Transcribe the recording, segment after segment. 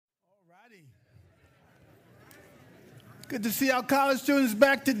Good to see our college students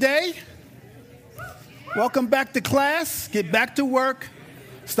back today. Welcome back to class. Get back to work.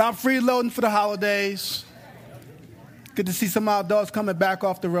 Stop freeloading for the holidays. Good to see some of our adults coming back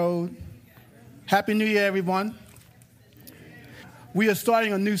off the road. Happy New Year, everyone. We are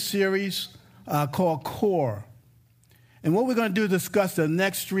starting a new series called Core. And what we're going to do to discuss the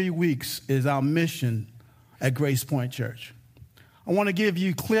next 3 weeks is our mission at Grace Point Church. I want to give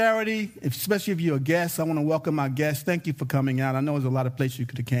you clarity, especially if you're a guest. I want to welcome our guests. Thank you for coming out. I know there's a lot of places you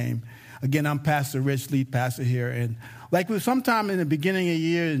could have came. Again, I'm Pastor Rich, lead pastor here. And sometime in the beginning of the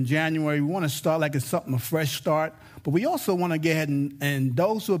year in January, we want to start like it's something, a fresh start. But we also want to get ahead and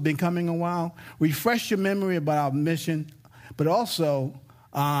those who have been coming a while, refresh your memory about our mission, but also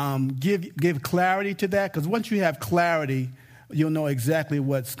give clarity to that. Because once you have clarity, you'll know exactly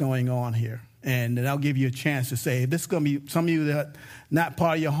what's going on here. And that'll give you a chance to say, if this is going to be some of you that are not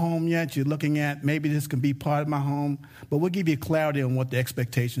part of your home yet, you're looking at, maybe this can be part of my home. But we'll give you clarity on what the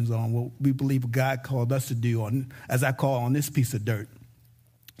expectations are and what we believe God called us to do on, as I call, on this piece of dirt.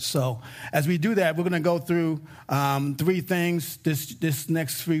 So as we do that, we're going to go through 3 things this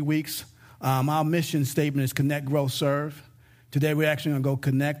next 3 weeks. Our mission statement is connect, grow, serve. Today we're actually going to go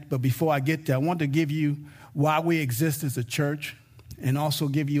connect. But before I get there, I want to give you why we exist as a church, and also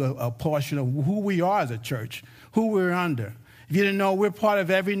give you a portion of who we are as a church, who we're under. If you didn't know, we're part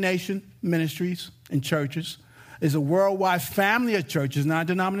of Every Nation Ministries and churches. It's a worldwide family of churches, not a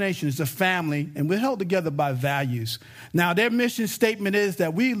denomination. It's a family, and we're held together by values. Now, their mission statement is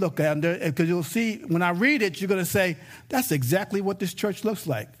that we look under, because you'll see, when I read it, you're going to say, that's exactly what this church looks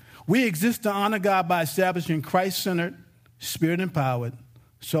like. We exist to honor God by establishing Christ-centered, Spirit-empowered,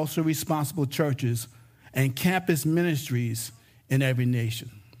 socially responsible churches and campus ministries in every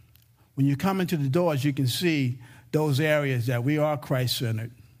nation. When you come into the doors, you can see those areas that we are Christ-centered,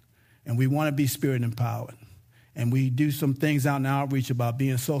 and we want to be Spirit-empowered. And we do some things out in outreach about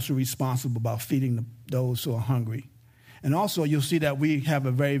being socially responsible, about feeding those who are hungry. And also, you'll see that we have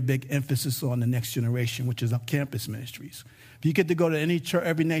a very big emphasis on the next generation, which is our campus ministries. If you get to go to any church,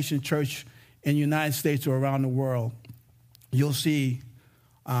 Every Nation church in the United States or around the world, you'll see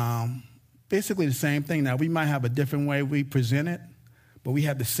basically the same thing. Now, we might have a different way we present it, but we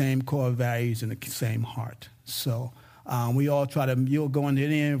have the same core values and the same heart. So we all you'll go into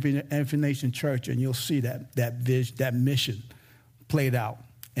any Every Nation church and you'll see that vision, that mission played out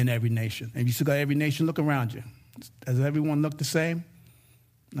in every nation. And you still got every nation, look around you. Does everyone look the same?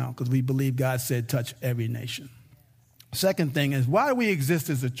 No, because we believe God said touch every nation. Second thing is, why do we exist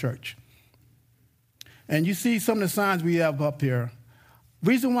as a church? And you see some of the signs we have up here.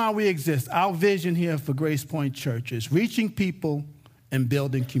 Reason why we exist, our vision here for Grace Point Church is reaching people and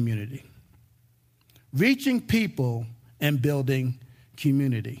building community. Reaching people and building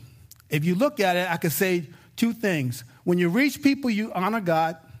community. If you look at it, I could say 2 things. When you reach people, you honor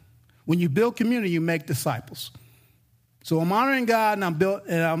God. When you build community, you make disciples. So I'm honoring God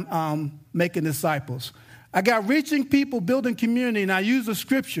and I'm making disciples. I got reaching people, building community, and I use a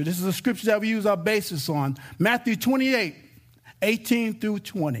scripture. This is a scripture that we use our basis on. Matthew 28:18 through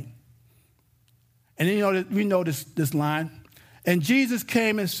 20. And then, we know this line. And Jesus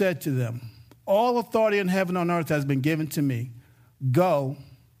came and said to them, all authority in heaven and on earth has been given to me. Go,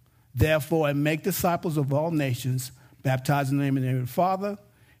 therefore, and make disciples of all nations, baptizing them in the name of the Father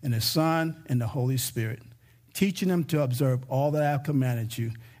and the Son and the Holy Spirit, teaching them to observe all that I have commanded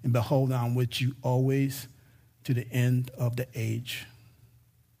you, and behold, I'm with you always to the end of the age.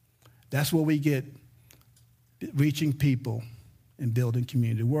 That's where we get reaching people and building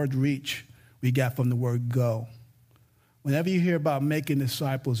community. The word reach we got from the word go. Whenever you hear about making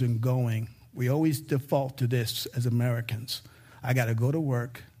disciples and going, we always default to this as Americans. I got to go to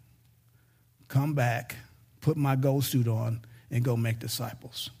work, come back, put my gold suit on, and go make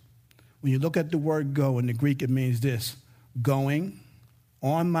disciples. When you look at the word go in the Greek, it means this: going,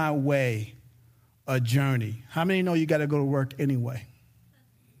 on my way, a journey. How many know you got to go to work anyway?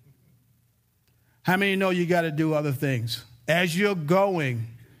 How many know you got to do other things? As you're going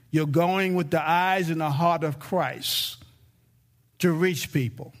with the eyes and the heart of Christ to reach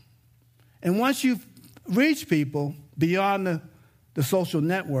people. And once you reach people beyond the social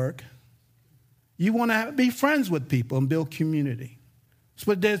network, you want to be friends with people and build community. That's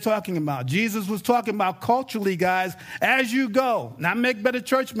what they're talking about. Jesus was talking about culturally, guys, as you go, not make better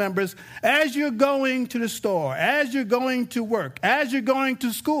church members, as you're going to the store, as you're going to work, as you're going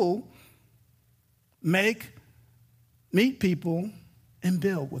to school, meet people and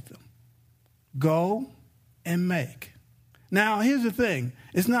build with them. Go and make. Now, here's the thing.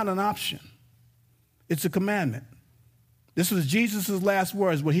 It's not an option. It's a commandment. This was Jesus' last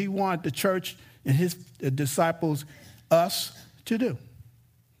words, where he wanted the church and his disciples us to do.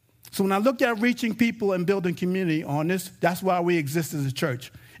 So when I look at reaching people and building community on this, that's why we exist as a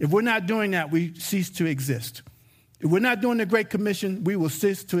church. If we're not doing that, we cease to exist. If we're not doing the Great Commission, we will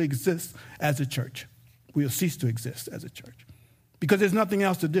cease to exist as a church. We will cease to exist as a church because there's nothing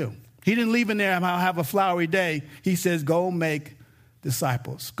else to do. He didn't leave in there, I'll have a flowery day. He says, go make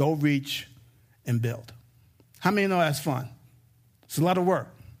disciples. Go reach and build. How many know that's fun? It's a lot of work,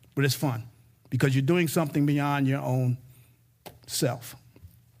 but it's fun because you're doing something beyond your own self.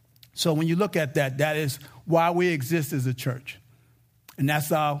 So when you look at that, that is why we exist as a church. And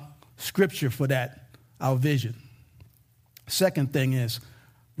that's our scripture for that, our vision. Second thing is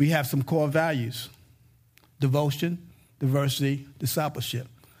we have some core values: devotion, diversity, discipleship.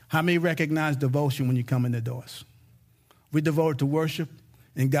 How many recognize devotion when you come in the doors? We're devoted to worship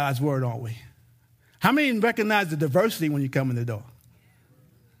and God's word, aren't we? How many recognize the diversity when you come in the door?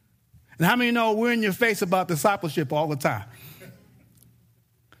 And how many know we're in your face about discipleship all the time?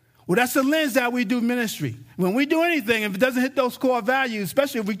 Well, that's the lens that we do ministry. When we do anything, if it doesn't hit those core values,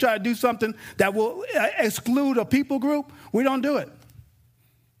 especially if we try to do something that will exclude a people group, we don't do it.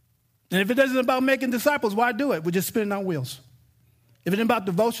 And if it isn't about making disciples, why do it? We're just spinning our wheels. If it's about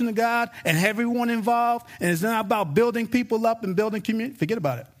devotion to God and everyone involved, and it's not about building people up and building community, forget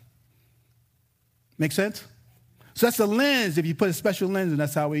about it. Make sense? So that's the lens. If you put a special lens, and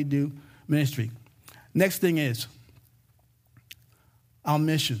that's how we do ministry. Next thing is our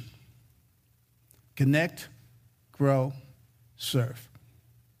mission. Connect, grow, serve.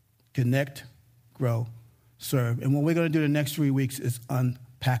 Connect, grow, serve. And what we're going to do the next 3 weeks is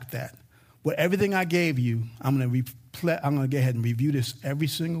unpack that. With everything I gave you, I'm going to go ahead and review this every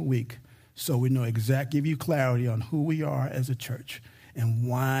single week so we know give you clarity on who we are as a church and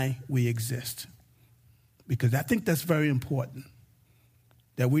why we exist. Because I think that's very important,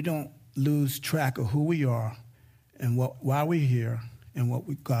 that we don't lose track of who we are and why we're here and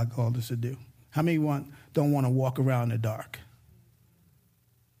what God called us to do. How many don't want to walk around in the dark?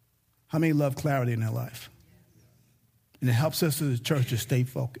 How many love clarity in their life? And it helps us as a church to stay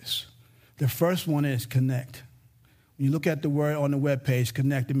focused. The first one is connect. When you look at the word on the webpage,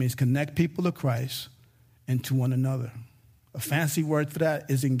 connect, it means connect people to Christ and to one another. A fancy word for that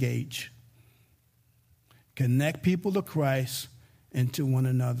is engage. Connect people to Christ and to one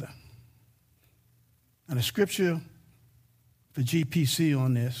another. And the scripture for GPC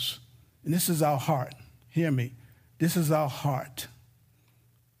on this, and this is our heart. Hear me. This is our heart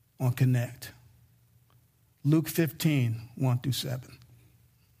on connect. Luke 15, 1 through 7.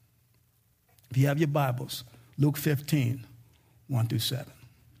 If you have your Bibles, Luke 15, 1 through 7.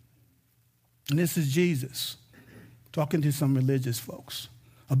 And this is Jesus talking to some religious folks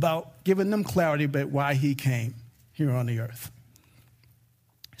about giving them clarity about why he came here on the earth.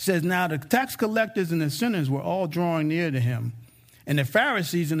 It says, now the tax collectors and the sinners were all drawing near to him. And the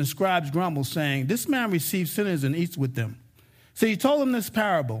Pharisees and the scribes grumbled, saying, this man receives sinners and eats with them. So he told them this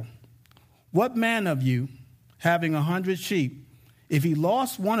parable. What man of you, having 100 sheep, if he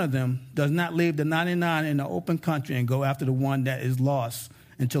lost one of them, does not leave the 99 in the open country and go after the one that is lost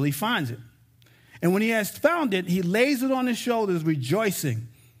until he finds it? And when he has found it, he lays it on his shoulders, rejoicing.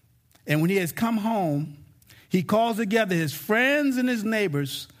 And when he has come home, he calls together his friends and his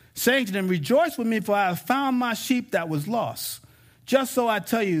neighbors, saying to them, rejoice with me, for I have found my sheep that was lost. Just so I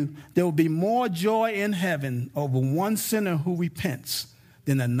tell you, there will be more joy in heaven over one sinner who repents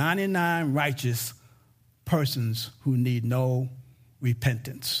than the 99 righteous persons who need no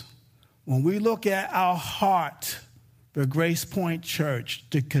repentance. When we look at our heart, the Grace Point Church,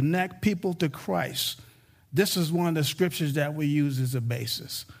 to connect people to Christ, this is one of the scriptures that we use as a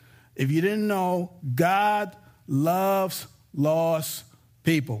basis. If you didn't know, God loves lost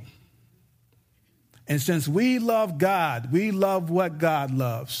people. And since we love God, we love what God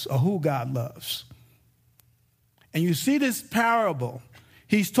loves or who God loves. And you see this parable.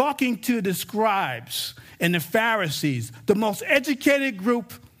 He's talking to the scribes and the Pharisees, the most educated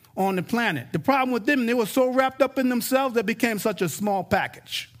group on the planet. The problem with them, they were so wrapped up in themselves that became such a small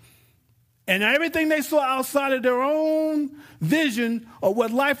package. And everything they saw outside of their own vision of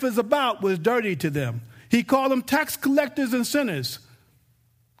what life is about was dirty to them. He called them tax collectors and sinners.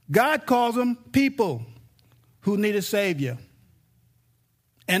 God calls them people who need a Savior.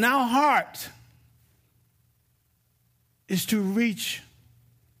 And our heart is to reach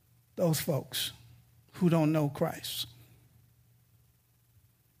those folks who don't know Christ.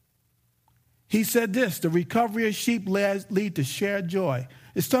 He said this, the recovery of sheep lead to shared joy.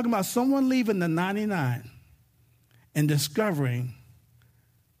 It's talking about someone leaving the 99 and discovering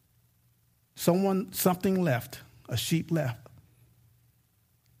something left, a sheep left,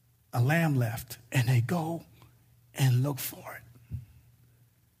 a lamb left, and they go and look for it.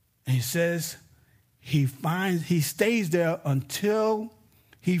 And he says he stays there until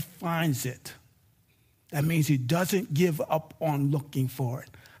he finds it. That means he doesn't give up on looking for it.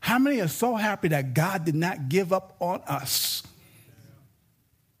 How many are so happy that God did not give up on us?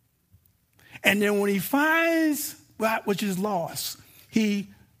 And then when he finds that which is lost, he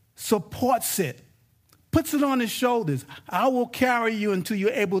supports it, puts it on his shoulders. I will carry you until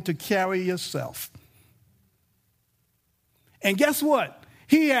you're able to carry yourself. And guess what?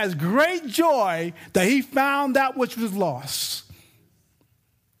 He has great joy that he found that which was lost.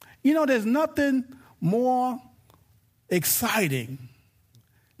 You know, there's nothing more exciting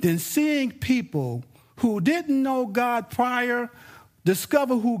than seeing people who didn't know God prior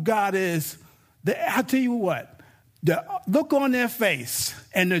discover who God is. I'll tell you what, the look on their face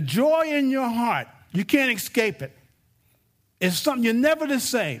and the joy in your heart, you can't escape it. It's something you're never the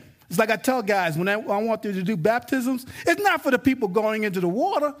same. It's like I tell guys when I want them to do baptisms, it's not for the people going into the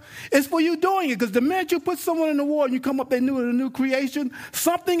water. It's for you doing it, because the minute you put someone in the water and you come up there new with a new creation,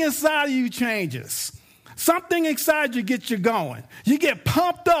 something inside of you changes. Something inside you gets you going. You get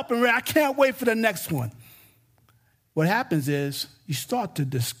pumped up and I can't wait for the next one. What happens is you start to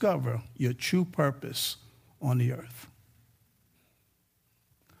discover your true purpose on the earth.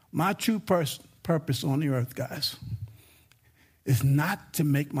 My true purpose on the earth, guys, is not to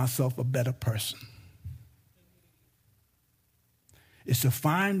make myself a better person. It's to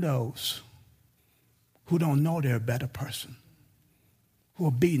find those who don't know they're a better person, who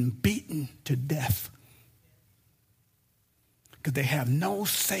are being beaten to death because they have no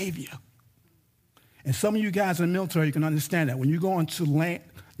savior. And some of you guys in the military, you can understand that. When you go into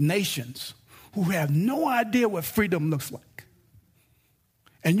nations who have no idea what freedom looks like,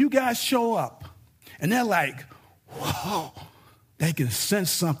 and you guys show up, and they're like, whoa, they can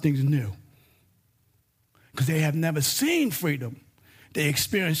sense something's new. Because they have never seen freedom. They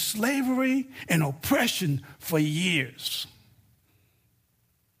experienced slavery and oppression for years.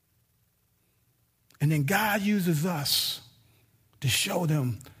 And then God uses us to show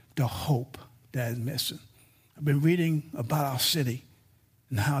them the hope that is missing. I've been reading about our city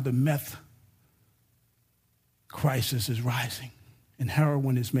and how the meth crisis is rising and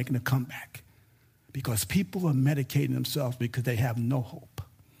heroin is making a comeback because people are medicating themselves because they have no hope.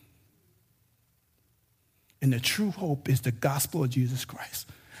 And the true hope is the gospel of Jesus Christ.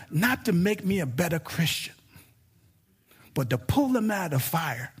 Not to make me a better Christian, but to pull them out of the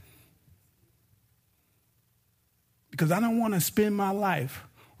fire. Because I don't want to spend my life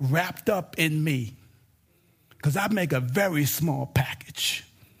wrapped up in me, because I make a very small package.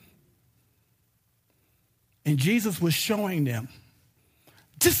 And Jesus was showing them,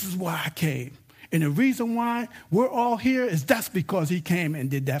 this is why I came. And the reason why we're all here is that's because he came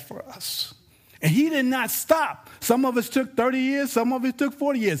and did that for us. And he did not stop. Some of us took 30 years, some of us took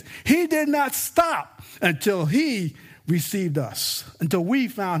 40 years. He did not stop until he received us, until we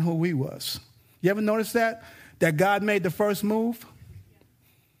found who he was. You ever notice that? That God made the first move?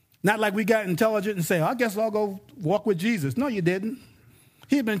 Not like we got intelligent and say, I guess I'll go walk with Jesus. No, you didn't.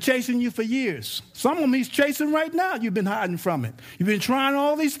 He's been chasing you for years. Some of them he's chasing right now. You've been hiding from it. You've been trying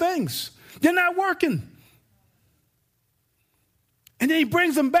all these things. They're not working. And then he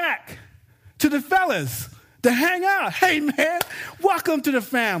brings them back to the fellas to hang out. Hey, man, welcome to the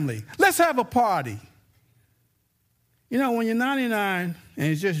family. Let's have a party. You know, when you're 99 and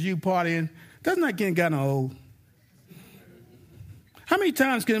it's just you partying, doesn't that get kind of old? How many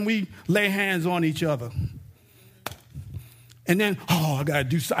times can we lay hands on each other? And then, I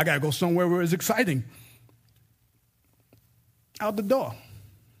gotta go somewhere where it's exciting. Out the door.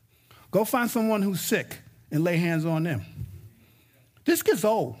 Go find someone who's sick and lay hands on them. This gets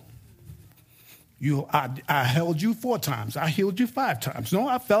old. I held you 4 times. I healed you 5 times. No,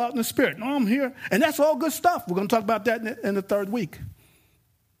 I fell out in the spirit. No, I'm here. And that's all good stuff. We're going to talk about that in the 3rd week.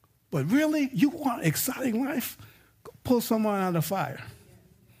 But really, you want exciting life? Go pull someone out of the fire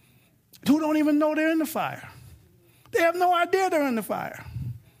who don't even know they're in the fire. They have no idea they're in the fire.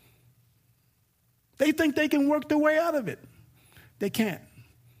 They think they can work their way out of it. They can't.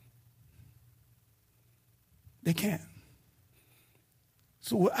 They can't.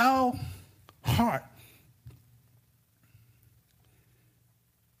 So with our heart,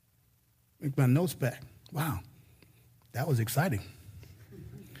 make my notes back. Wow, that was exciting.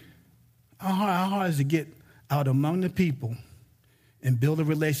 Our heart is to get out among the people and build a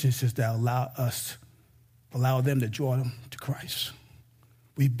relationship that allow them to draw them to Christ.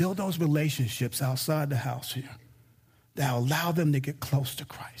 We build those relationships outside the house here that allow them to get close to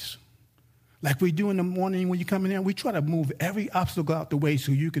Christ. Like we do in the morning when you come in here, we try to move every obstacle out the way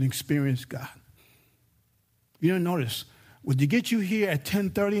so you can experience God. You didn't notice. Would you get you here at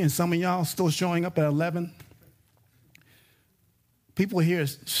 10:30 and some of y'all still showing up at 11? People here at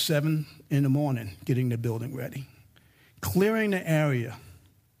 7 in the morning getting the building ready, clearing the area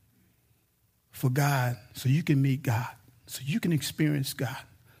for God so you can meet God, so you can experience God.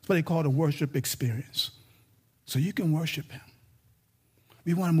 That's what they call the worship experience, so you can worship him.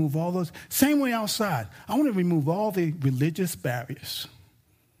 We want to move all those. Same way outside. I want to remove all the religious barriers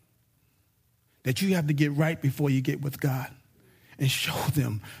that you have to get right before you get with God and show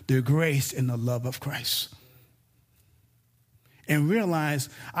them the grace and the love of Christ. And realize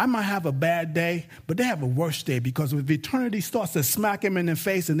I might have a bad day, but they have a worse day, because if eternity starts to smack them in the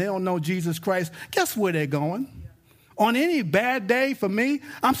face and they don't know Jesus Christ, guess where they're going? On any bad day for me,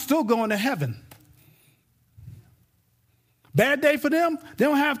 I'm still going to heaven. Bad day for them, they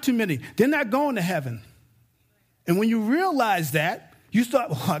don't have too many. They're not going to heaven. And when you realize that, you start,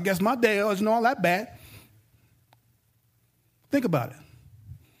 well, I guess my day isn't all that bad. Think about it.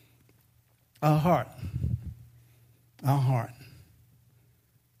 Our heart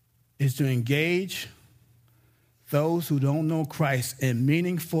is to engage those who don't know Christ in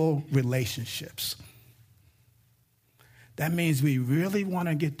meaningful relationships. That means we really want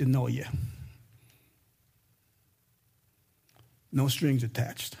to get to know you. No strings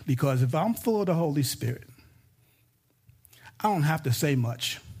attached. Because if I'm full of the Holy Spirit, I don't have to say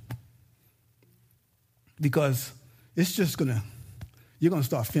much. Because it's just you're going to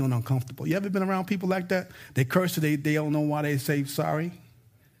start feeling uncomfortable. You ever been around people like that? They curse, they don't know why they say sorry.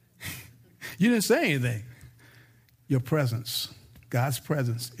 You didn't say anything. Your presence, God's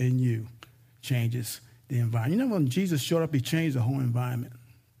presence in you, changes the environment. You know, when Jesus showed up, he changed the whole environment.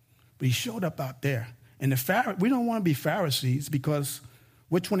 But he showed up out there. And we don't want to be Pharisees, because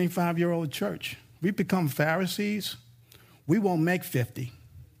we're a 25-year-old church. We become Pharisees, we won't make 50.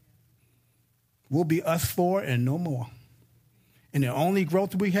 We'll be us 4 and no more. And the only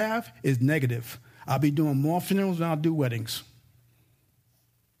growth we have is negative. I'll be doing more funerals than I'll do weddings.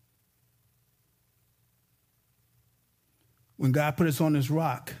 When God put us on this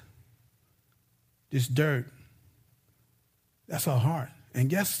rock, this dirt, that's our heart.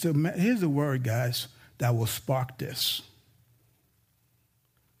 And here's the word, guys, that will spark this.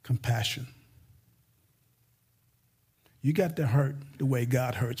 Compassion. You got to hurt the way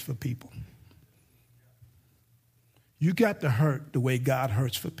God hurts for people. You got to hurt the way God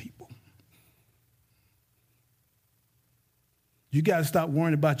hurts for people. You got to stop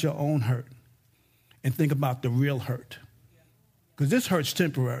worrying about your own hurt and think about the real hurt. Because this hurt's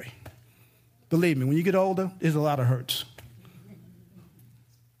temporary. Believe me, when you get older, there's a lot of hurts.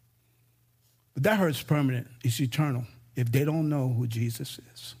 But that hurt's permanent. It's eternal if they don't know who Jesus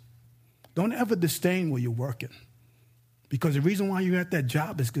is. Don't ever disdain where you're working. Because the reason why you're at that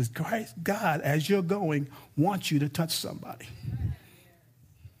job is because God, as you're going, wants you to touch somebody.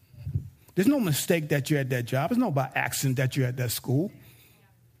 There's no mistake that you're at that job. It's no by accident that you're at that school.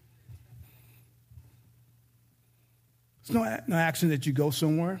 It's no accident that you go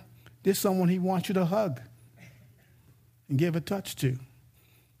somewhere. There's someone he wants you to hug and give a touch to.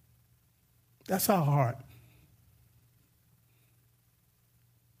 That's our heart.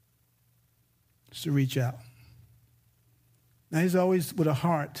 It's to reach out. Now, he's always with a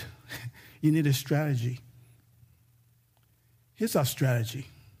heart. You need a strategy. Here's our strategy.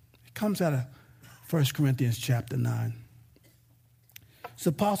 It comes out of 1 Corinthians chapter 9. It's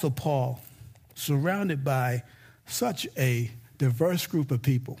Apostle Paul, surrounded by such a diverse group of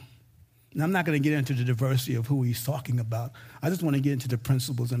people. Now, I'm not going to get into the diversity of who he's talking about. I just want to get into the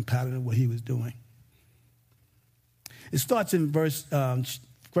principles and pattern of what he was doing. It starts in 1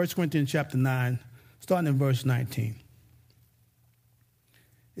 Corinthians chapter 9, starting in verse 19.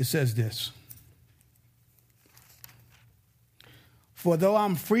 It says this: "For though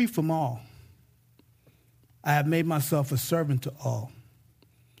I'm free from all, I have made myself a servant to all,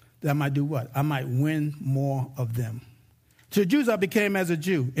 that I might do what? I might win more of them. To the Jews I became as a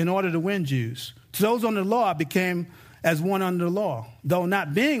Jew in order to win Jews. To those under the law I became as one under the law, though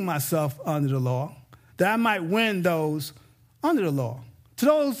not being myself under the law, that I might win those under the law. To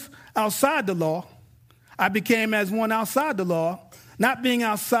those outside the law I became as one outside the law, not being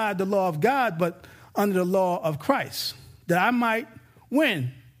outside the law of God, but under the law of Christ, that I might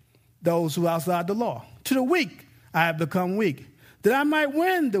win those who are outside the law. To the weak I have become weak, that I might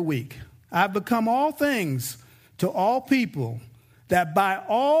win the weak. I have become all things to all people, that by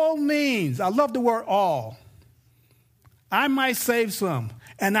all means," I love the word all, "I might save some.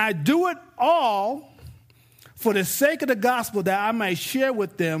 And I do it all for the sake of the gospel, that I might share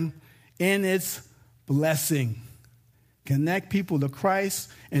with them in its blessing." Connect people to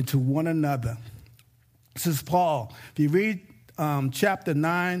Christ and to one another. This is Paul. If you read chapter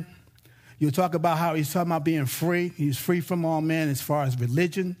 9, you'll talk about how he's talking about being free. He's free from all men as far as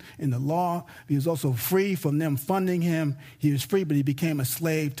religion and the law. He was also free from them funding him. He was free, but he became a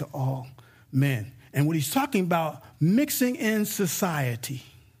slave to all men. And what he's talking about, mixing in society.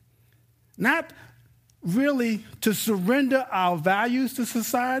 Not really to surrender our values to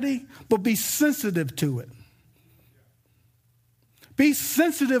society, but be sensitive to it. Be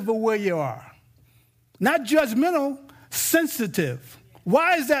sensitive of where you are. Not judgmental, sensitive.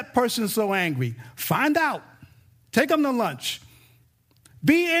 Why is that person so angry? Find out. Take them to lunch.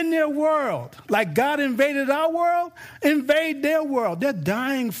 Be in their world. Like God invaded our world, invade their world. They're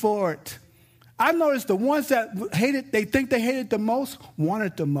dying for it. I noticed the ones that hate it, they think they hate it the most, want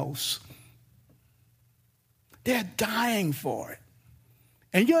it the most. They're dying for it.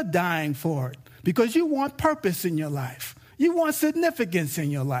 And you're dying for it because you want purpose in your life. You want significance in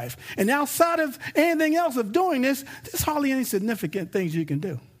your life. And outside of anything else of doing this, there's hardly any significant things you can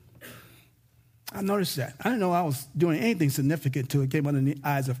do. I noticed that. I didn't know I was doing anything significant till it came under the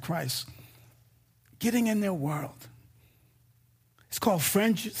eyes of Christ. Getting in their world. It's called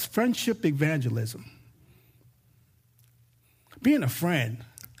friendship evangelism. Being a friend.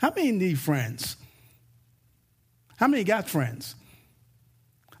 How many need friends? How many got friends?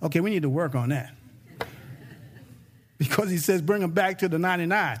 Okay, we need to work on that. Because he says bring them back to the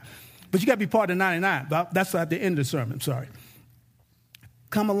 99. But you got to be part of the 99. That's at the end of the sermon, sorry.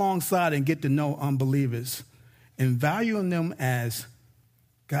 Come alongside and get to know unbelievers and valuing them as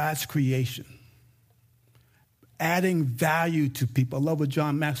God's creation. Adding value to people. I love what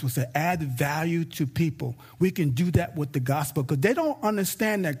John Maxwell said, add value to people. We can do that with the gospel because they don't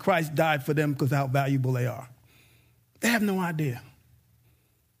understand that Christ died for them because of how valuable they are. They have no idea.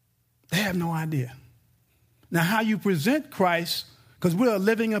 They have no idea. Now, how you present Christ, because we're a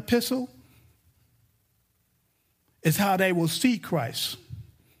living epistle, is how they will see Christ.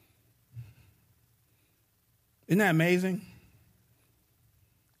 Isn't that amazing?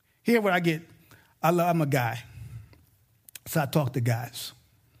 Here what I get, I'm a guy. So I talk to guys.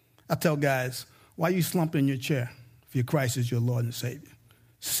 I tell guys, why are you slumping in your chair if your Christ is your Lord and Savior?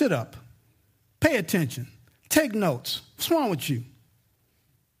 Sit up. Pay attention. Take notes. What's wrong with you?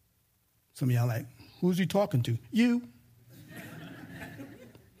 Some of y'all like, who's he talking to? You.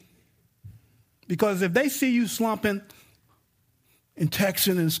 Because if they see you slumping and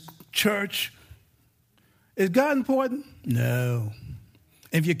texting in church, is God important? No.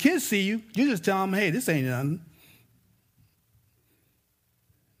 If your kids see you, you just tell them, hey, this ain't nothing.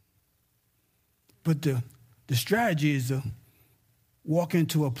 But the strategy is to walk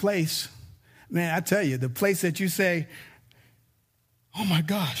into a place. Man, I tell you, the place that you say, oh my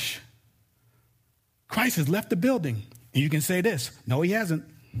gosh, Christ has left the building. And you can say this, no, he hasn't.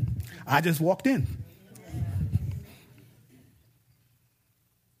 I just walked in.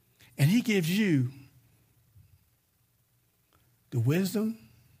 And he gives you the wisdom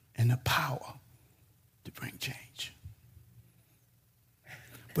and the power to bring change.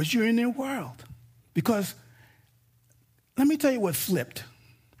 But you're in their world. Because let me tell you what flipped.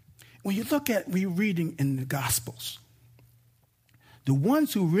 When you look at reading in the Gospels, the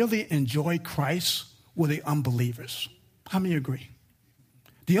ones who really enjoyed Christ were the unbelievers. How many agree?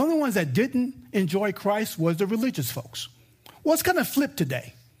 The only ones that didn't enjoy Christ was the religious folks. Well, it's kind of flipped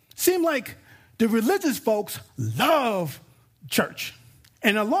today. Seemed like the religious folks love church,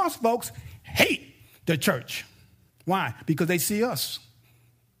 and the lost folks hate the church. Why? Because they see us.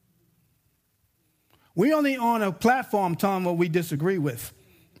 We only on a platform telling what we disagree with,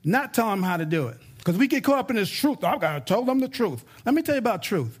 not telling them how to do it. Because we get caught up in this truth. I've got to tell them the truth. Let me tell you about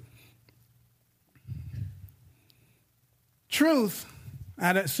truth. Truth,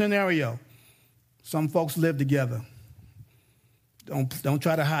 out of scenario, some folks live together. Don't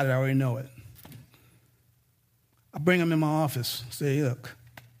try to hide it. I already know it. I bring them in my office. Say, look,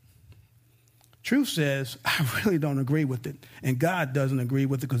 truth says, I really don't agree with it. And God doesn't agree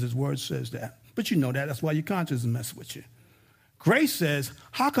with it because his word says that. But you know that. That's why your conscience is messing with you. Grace says,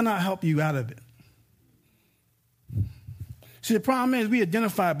 how can I help you out of it? See, the problem is we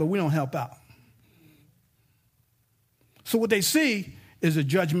identify, but we don't help out. So what they see is a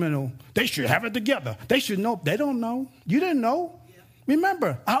judgmental, they should have it together. They should know. They don't know. You didn't know. Yeah.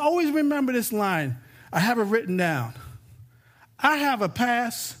 Remember, I always remember this line. I have it written down. I have a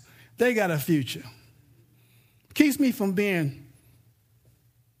past. They got a future. Keeps me from being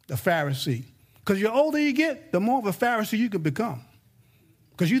the Pharisee. Because the older you get, the more of a Pharisee you can become.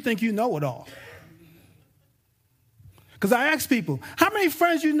 Because you think you know it all. Because I ask people, how many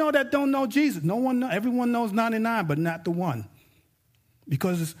friends you know that don't know Jesus? No one knows. Everyone knows 99, but not the one.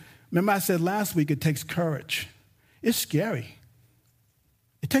 Because remember I said last week, it takes courage. It's scary.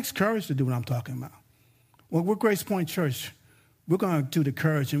 It takes courage to do what I'm talking about. Well, we're Grace Point Church. We're going to do the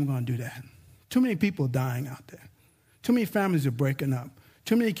courage, and we're going to do that. Too many people are dying out there. Too many families are breaking up.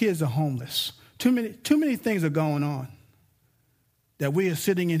 Too many kids are homeless. Too many things are going on that we are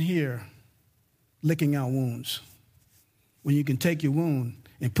sitting in here licking our wounds. When you can take your wound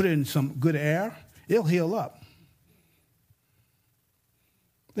and put it in some good air, it'll heal up.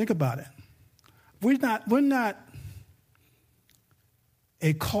 Think about it. We're not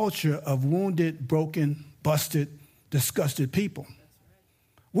a culture of wounded, broken, busted, disgusted people.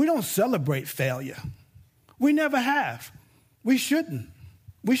 We don't celebrate failure. We never have. We shouldn't.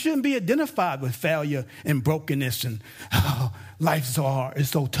 We shouldn't be identified with failure and brokenness and life's so hard,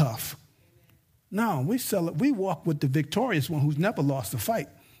 it's so tough. No, we walk with the victorious one who's never lost a fight.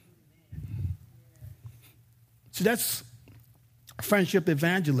 So that's friendship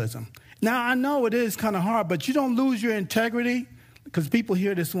evangelism. Now, I know it is kind of hard, but you don't lose your integrity, because people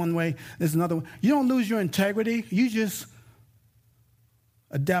hear this one way, there's another one. You don't lose your integrity. You just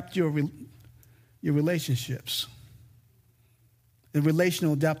adapt your relationships and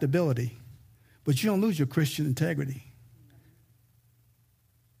relational adaptability, but you don't lose your Christian integrity.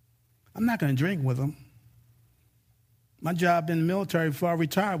 I'm not going to drink with them. My job in the military before I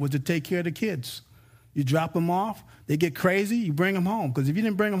retired was to take care of the kids. You drop them off, they get crazy, you bring them home. Because if you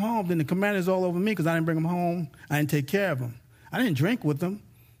didn't bring them home, then the commander's all over me because I didn't bring them home. I didn't take care of them. I didn't drink with them.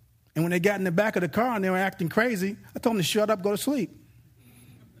 And when they got in the back of the car and they were acting crazy, I told them to shut up, go to sleep.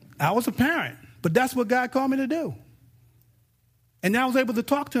 I was a parent, but that's what God called me to do. And I was able to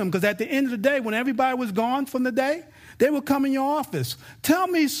talk to them because at the end of the day, when everybody was gone from the day, they would come in your office. Tell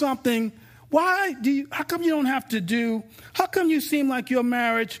me something. How come you don't have to do? How come you seem like your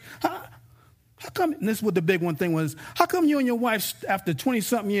marriage? How come, and this is what the big one thing was, how come you and your wife, after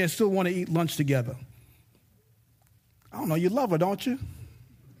 20-something years, still want to eat lunch together? I don't know, you love her, don't you?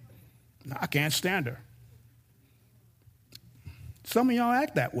 No, I can't stand her. Some of y'all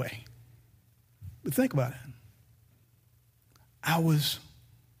act that way. But think about it. I was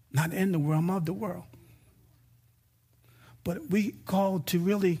not in the world, I'm of the world. But we called to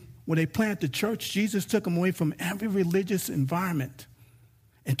really, when they planted the church, Jesus took them away from every religious environment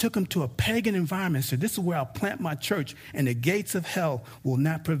and took them to a pagan environment and said, this is where I'll plant my church and the gates of hell will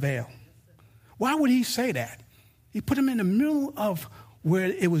not prevail. Why would he say that? He put them in the middle of where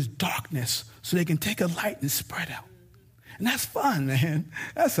it was darkness so they can take a light and spread out. And that's fun, man.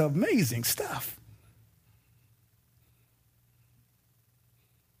 That's amazing stuff.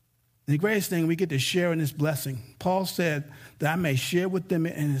 The greatest thing, we get to share in his blessing. Paul said that I may share with them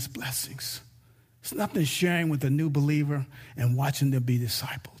in his blessings. It's nothing sharing with a new believer and watching them be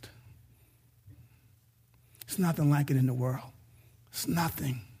discipled. It's nothing like it in the world. It's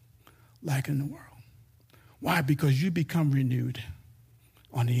nothing like it in the world. Why? Because you become renewed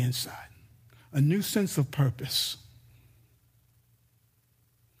on the inside. A new sense of purpose.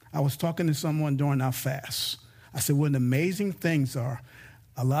 I was talking to someone during our fast. I said, what amazing things are.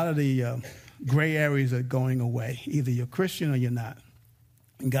 A lot of the gray areas are going away. Either you're Christian or you're not.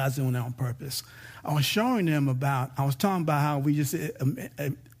 And God's doing that on purpose. I was talking about how we just,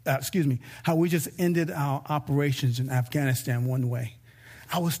 how we just ended our operations in Afghanistan one way.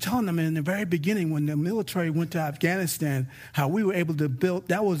 I was telling them in the very beginning when the military went to Afghanistan, how we were able to build,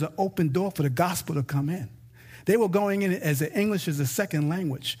 that was an open door for the gospel to come in. They were going in as English as a second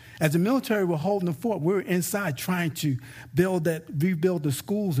language. As the military were holding the fort, we were inside trying to rebuild the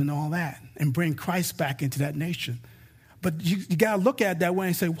schools and all that and bring Christ back into that nation. But you got to look at it that way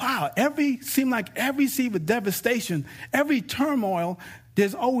and say, wow, seem like every seed of devastation, every turmoil,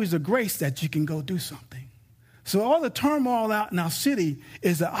 there's always a grace that you can go do something. So all the turmoil out in our city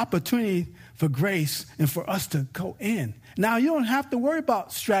is an opportunity for grace and for us to go in. Now, you don't have to worry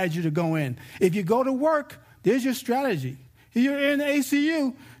about strategy to go in. If you go to work, there's your strategy. If you're in the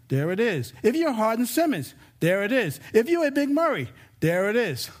ACU, there it is. If you're Hardin Simmons, there it is. If you're at Big Murray, there it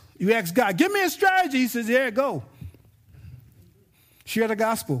is. You ask God, give me a strategy. He says, there, go. Share the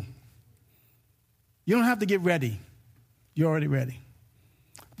gospel. You don't have to get ready. You're already ready.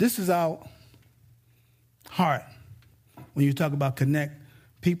 This is our heart when you talk about connect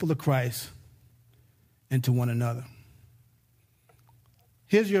people to Christ and to one another.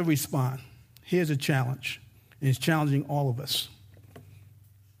 Here's your response. Here's a challenge. And it's challenging all of us.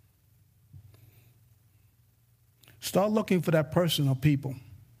 Start looking for that person or people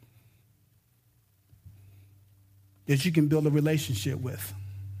that you can build a relationship with.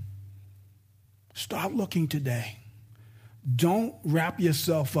 Start looking today. Don't wrap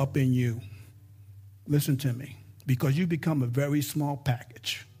yourself up in you. Listen to me. because you become a very small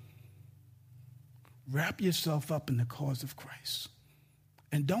package. Wrap yourself up in the cause of Christ.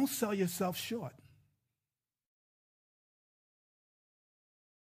 And don't sell yourself short.